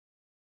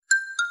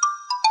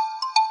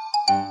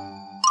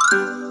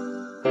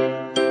Strong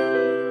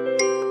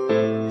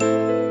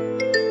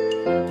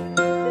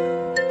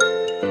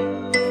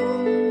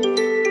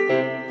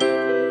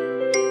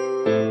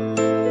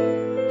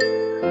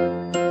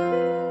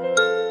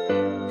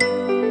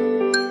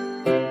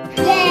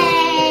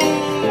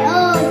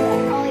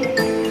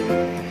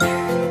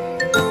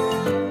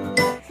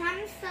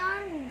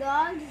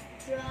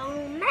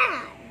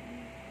man.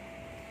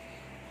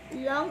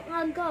 Long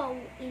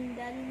ago, in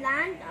the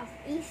land of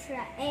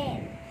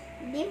Israel,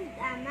 lived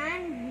a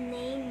man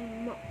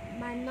named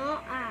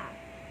Manoah.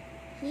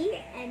 He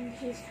and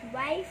his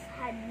wife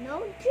had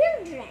no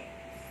children.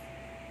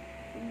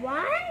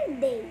 One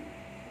day,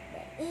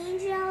 the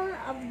angel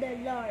of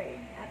the Lord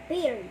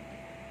appeared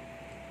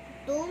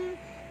to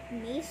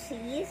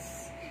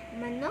Mrs.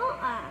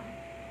 Manoah.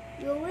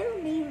 You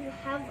will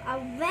have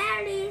a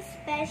very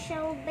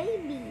special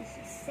baby,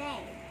 he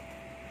said.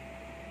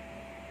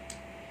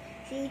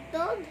 She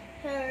told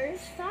her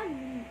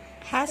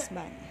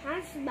husband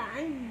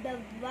the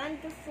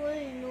wonderful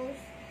news.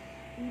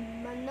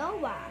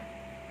 Manoah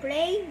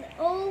prayed,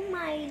 "Oh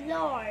my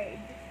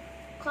Lord,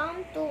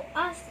 come to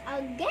us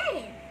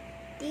again.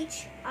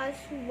 Teach us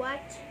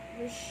what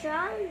we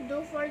shall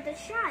do for the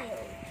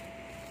child."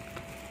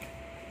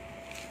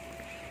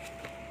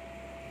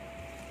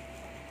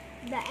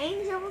 The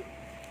angel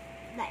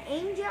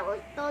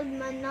told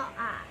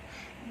Manoah,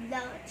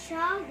 the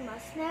child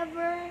must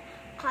never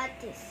cut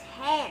his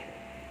hair,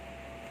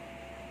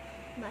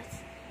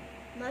 must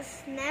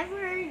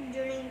never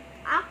drink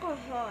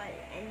alcohol,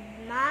 and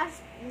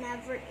must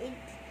never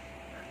eat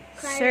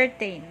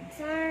certain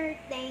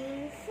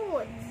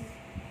foods.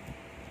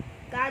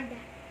 God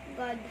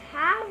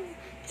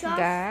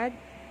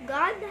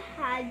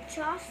had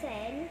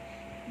chosen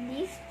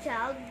this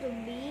child to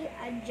be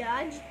a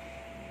judge.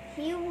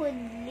 He would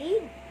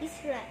lead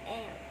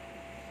Israel.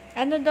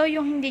 Ano daw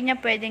yung hindi niya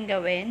pwedeng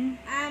gawin?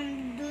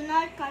 Do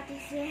not cut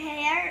his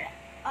hair,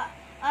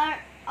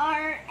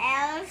 or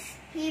else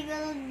he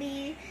will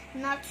be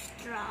not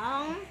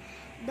strong.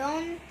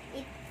 Don't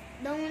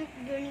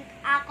drink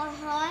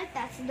alcohol,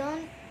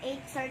 don't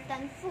eat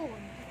certain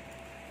food.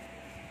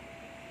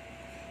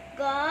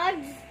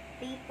 God's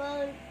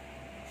people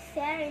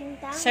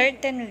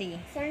certainly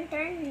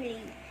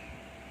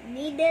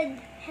needed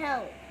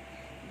help.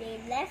 They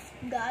left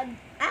God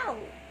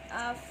out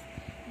of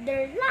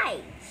their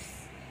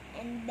lives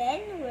and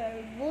then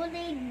were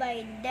bullied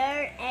by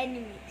their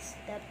enemies,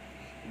 the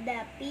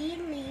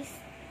Philistines.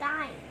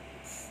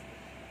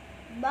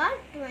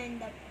 But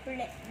when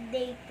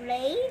they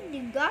prayed,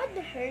 God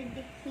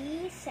heard.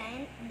 He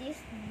sent this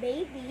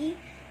baby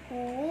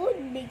who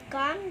would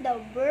become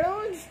the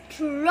world's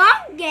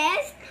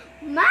strongest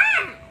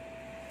man.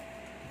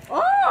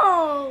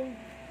 Oh!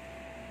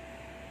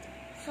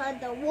 So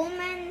the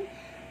woman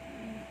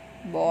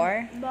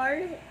bore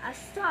a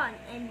son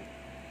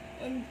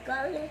and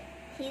called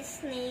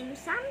his name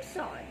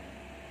Samson.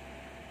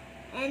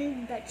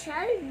 And the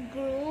child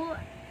grew,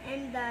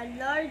 and the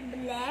Lord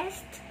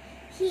blessed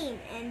him,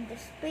 and the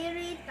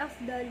Spirit of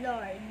the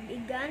Lord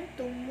began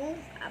to move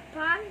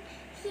upon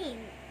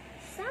him.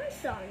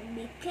 Samson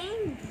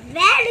became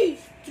very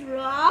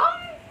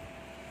strong.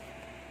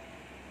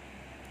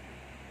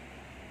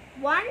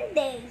 One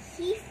day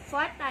he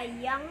fought a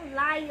young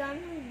lion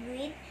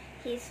with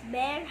his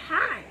bare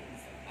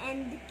hands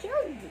and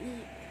killed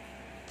it.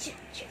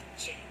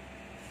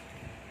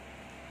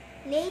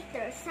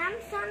 Later,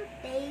 Samson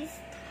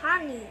tasted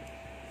honey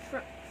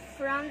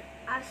from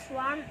a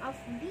swarm of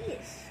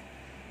bees,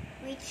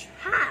 which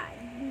had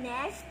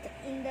nested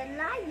in the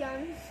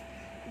lion's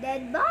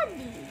dead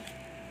body.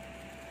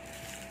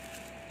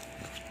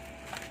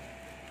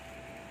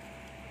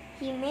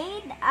 He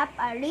made up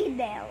a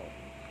riddle.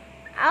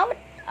 Out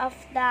of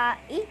the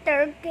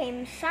ether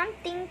came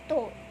something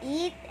to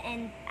eat,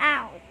 and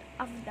out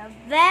of the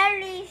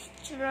very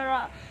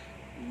strong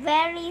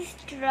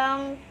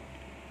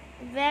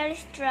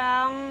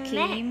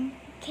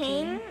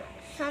came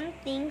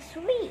something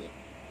sweet.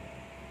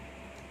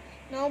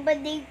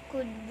 Nobody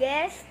could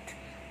guess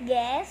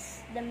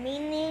the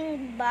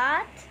meaning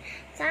but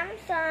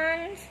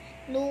Samson's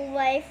new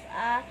wife,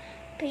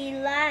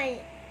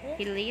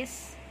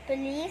 Phyllis,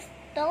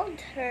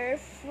 told her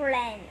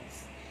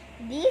friends.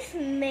 This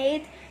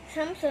made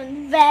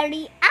Samson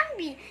very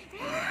angry.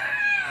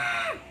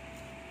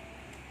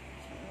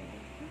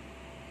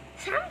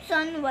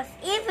 Samson was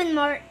even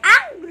more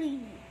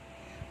angry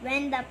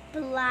when the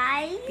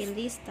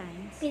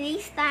Philistines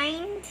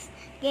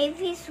gave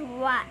his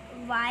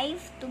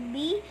wife to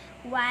be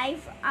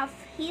wife of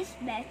his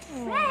best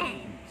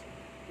friend.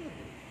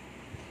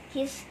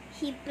 He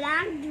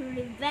planned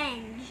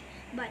revenge,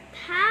 but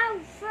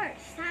how?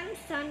 First,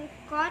 Samson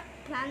caught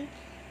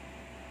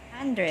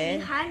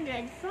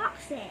 300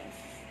 foxes.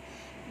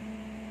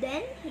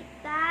 Then he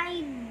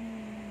tied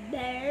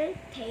their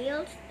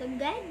tails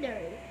together,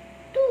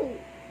 2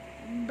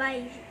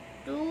 by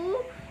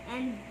 2,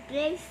 and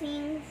placed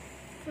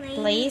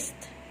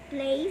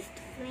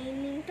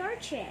flaming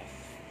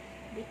torches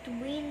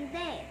between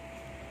them.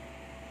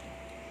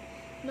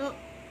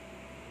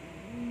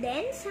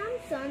 Then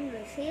Samson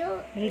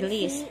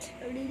released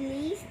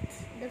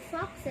the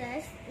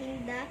foxes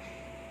in the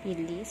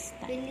Philistines'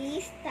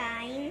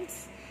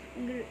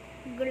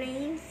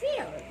 grain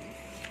field.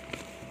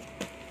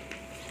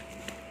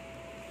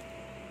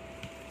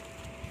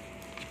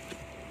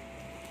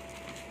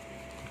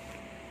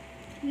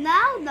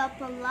 Now the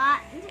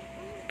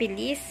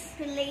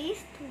Philistines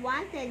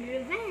wanted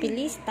revenge.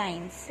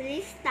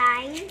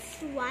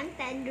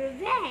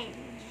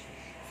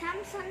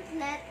 Samson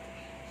let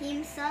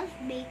himself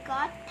be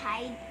caught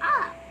tied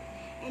up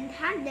and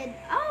handed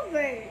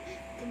over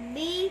to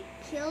be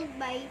killed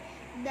by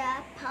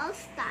the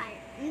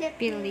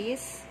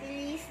Philistines.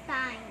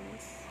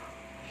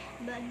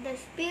 But the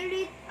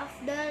Spirit of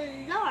the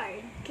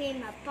Lord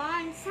came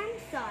upon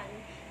Samson.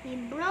 He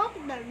broke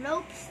the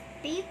ropes,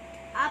 picked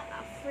up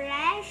a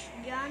fresh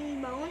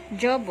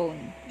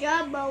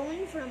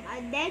jawbone from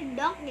a dead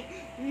donkey,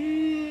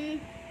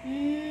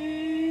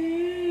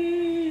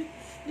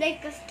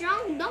 like a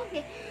strong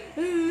donkey,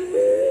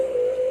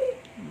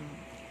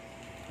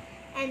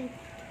 and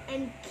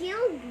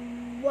killed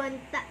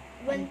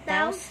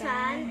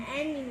 1,000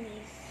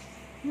 enemies.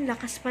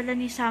 Lakas pala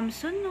ni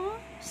Samson, no?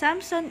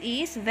 Samson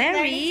is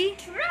very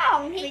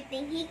strong. He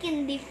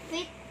can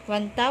defeat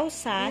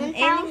 1,000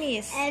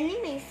 enemies.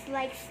 Enemies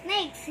like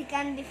snakes. He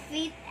can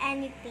defeat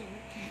anything.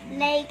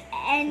 Like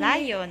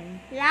lions,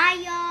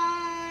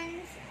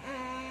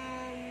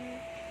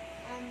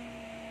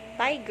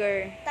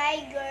 tiger.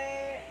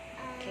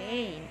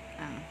 Okay.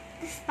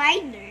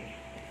 Spider.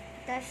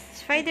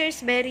 Spider is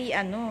very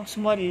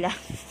small lang.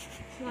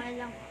 Small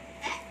lang.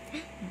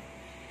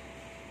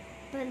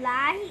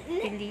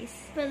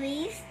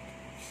 Philistines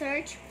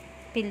search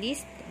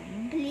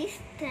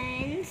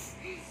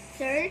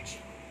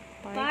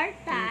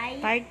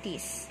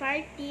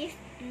parties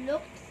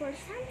looked for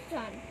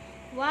Samson.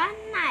 One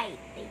night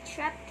they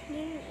trapped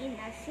him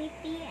in a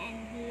city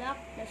and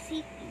locked the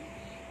city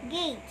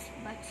gates.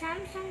 But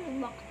Samson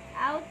walked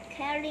out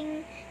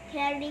carrying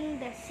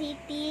the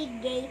city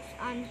gates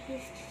on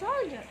his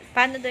shoulders.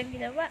 Paano daw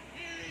ginawa?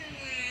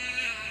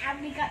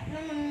 Abigat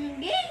naman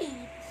ng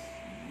gates.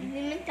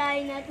 Hindi man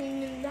kaya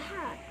natin yung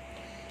lahat.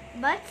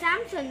 But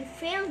Samson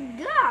failed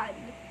God.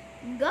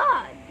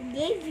 God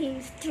gave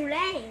him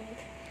strength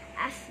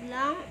as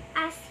long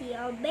as he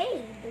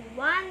obeyed.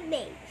 One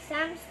day,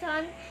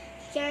 Samson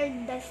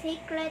shared the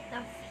secret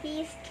of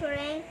his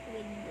strength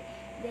with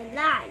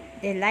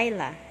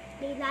Delilah,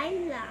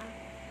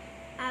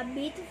 a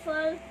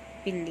beautiful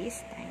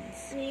Philistine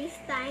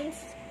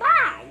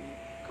spy.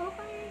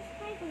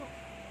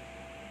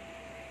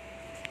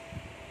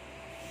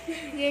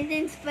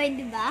 Ganyan spy,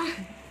 diba?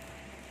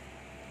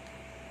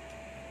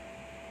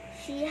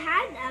 She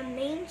had a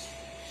man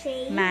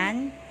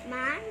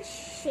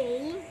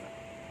shave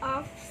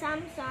off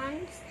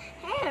Samson's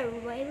hair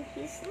while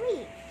he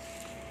sleeps.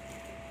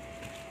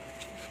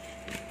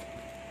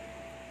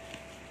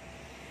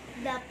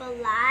 The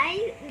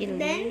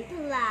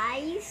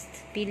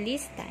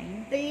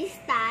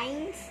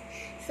Philistines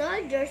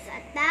soldiers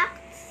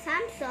attacked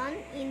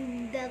Samson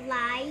in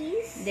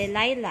Delilah's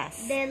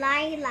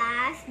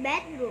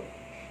bedroom.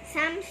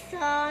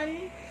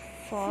 Samson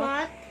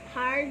fought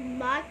hard,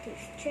 but his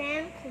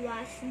strength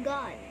was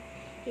gone.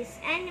 His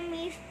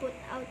enemies put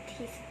out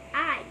his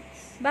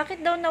eyes.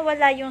 Bakit daw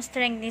nawala yung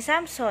strength ni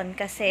Samson?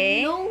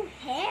 Kasi no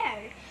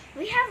hair.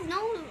 We have no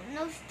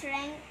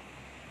strength.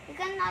 We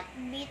cannot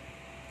beat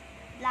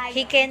lions.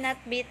 He cannot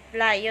beat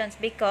lions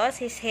because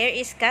his hair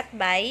is cut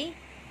by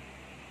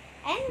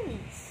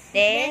enemies.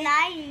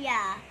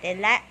 Delilah.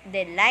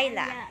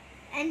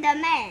 And the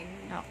men.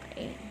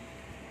 Okay.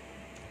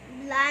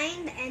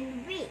 Blind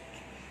and weak.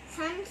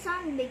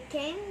 Samson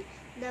became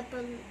the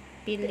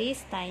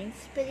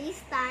Philistines'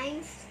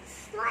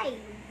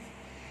 slave.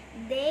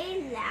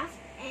 They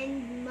laughed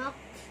and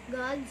mocked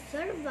God's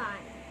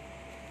servant.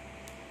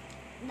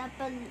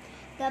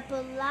 The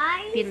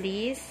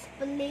Philistines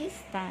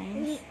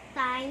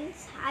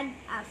had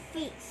a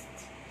feast.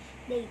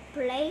 They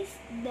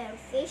praised their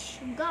fish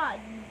god,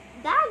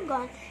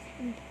 Dagon.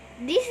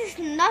 This is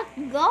not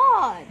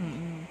God.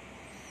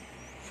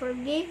 For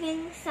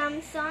giving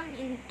Samson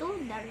into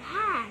their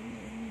hands.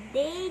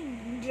 They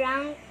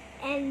drank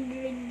and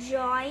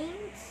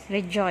rejoiced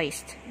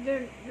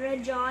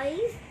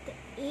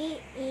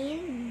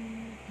in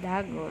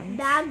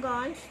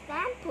Dagon's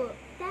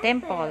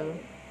temple.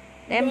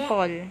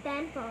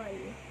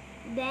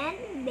 Then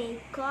they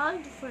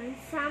called for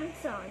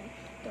Samson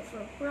to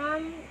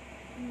perform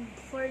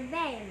for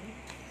them.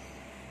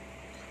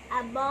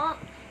 A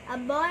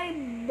boy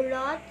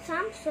brought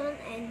Samson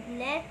and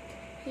let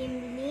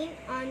him lean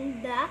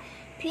on the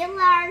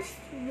pillars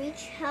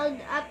which held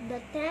up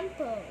the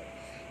temple.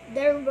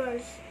 There were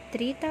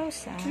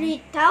 3,000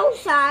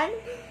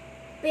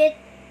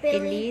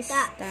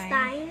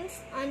 Philistines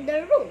on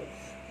the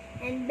roof,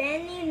 and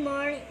many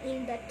more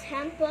in the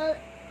temple,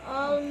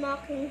 all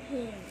mocking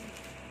him.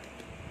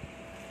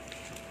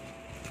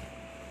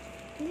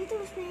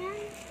 Dito na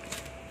yan.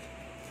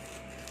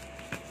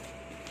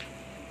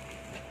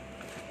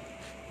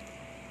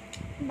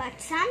 But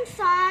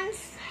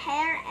Samson's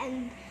hair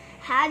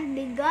had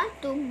begun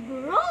to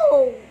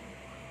grow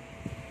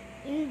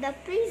in the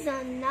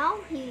prison.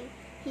 Now he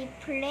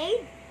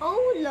prayed,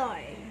 "Oh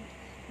Lord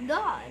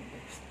God,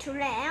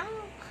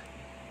 strengthen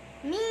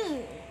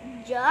me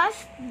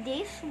just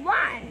this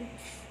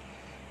once,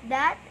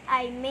 that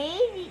I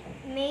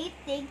may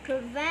take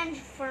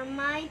revenge for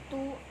my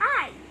 2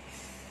 eyes."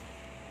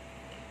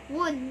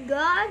 Would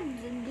God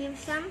give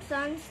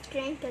Samson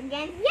strength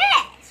again?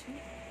 Yes!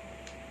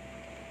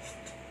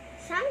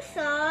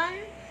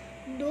 Samson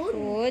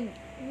could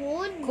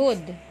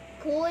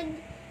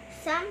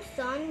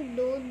Samson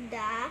do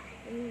the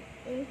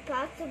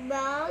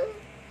impossible?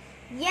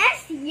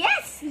 Yes!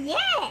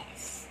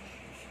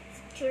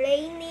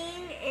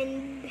 Training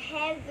and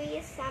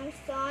heavy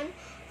Samson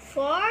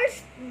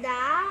forced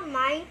the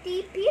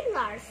mighty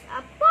pillars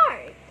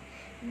apart.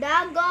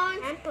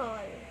 Dagon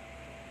temple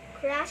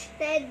crashed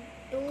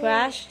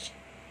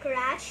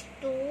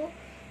to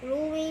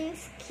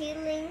ruins,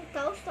 killing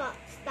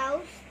thousands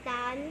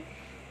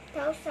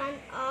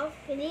of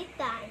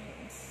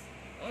Philistines.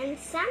 And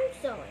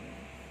Samson,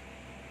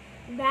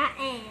 the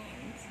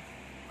end.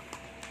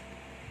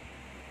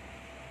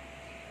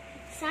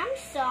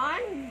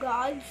 Samson,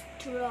 God's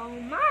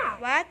strong man.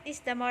 What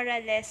is the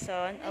moral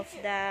lesson of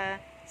the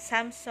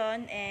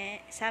Samson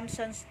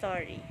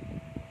story?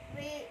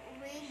 We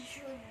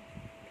should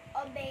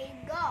obey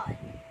God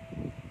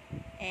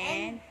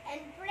and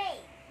pray.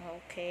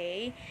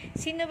 Okay.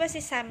 Sino ba si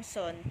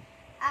Samson?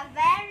 A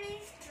very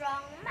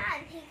strong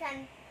man. He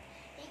can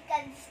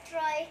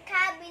destroy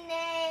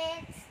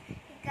cabinets.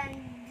 He can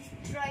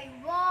destroy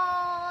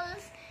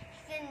walls. He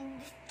can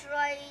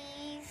destroy.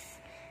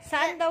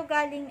 Saan daw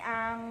galing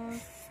ang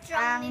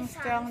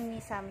strong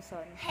ni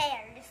Samson?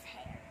 This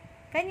hair.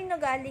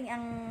 Kanino galing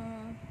ang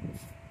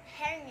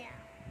Hair niya.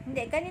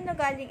 Hindi, kanino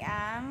galing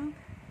ang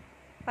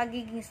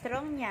pagiging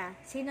strong niya?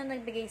 Sino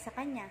nagbigay sa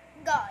kanya?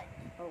 God.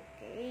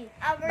 Okay.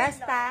 Our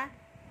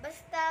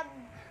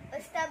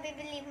Basta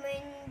bibili mo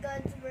in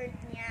God's word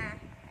niya.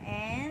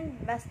 And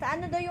basta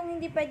ano daw yung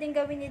hindi pwedeng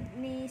gawin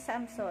ni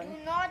Samson? Do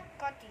not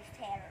cut his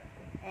hair.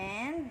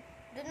 And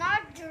Do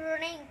not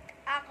drink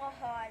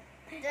alcohol.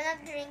 Do not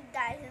drink,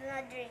 guys. Do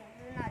not drink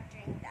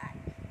that.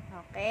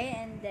 okay,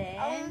 and then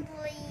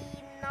Only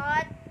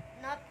not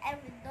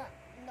every no.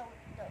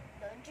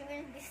 You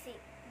will be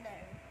sick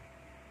there.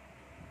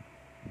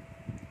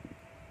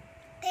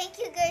 Thank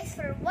you guys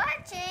for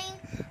watching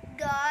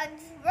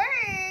God's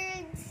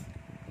words.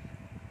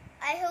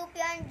 I hope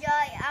you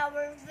enjoy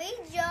our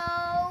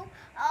video.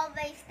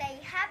 Always stay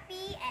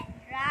happy and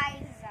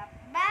rise up.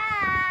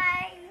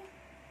 Bye.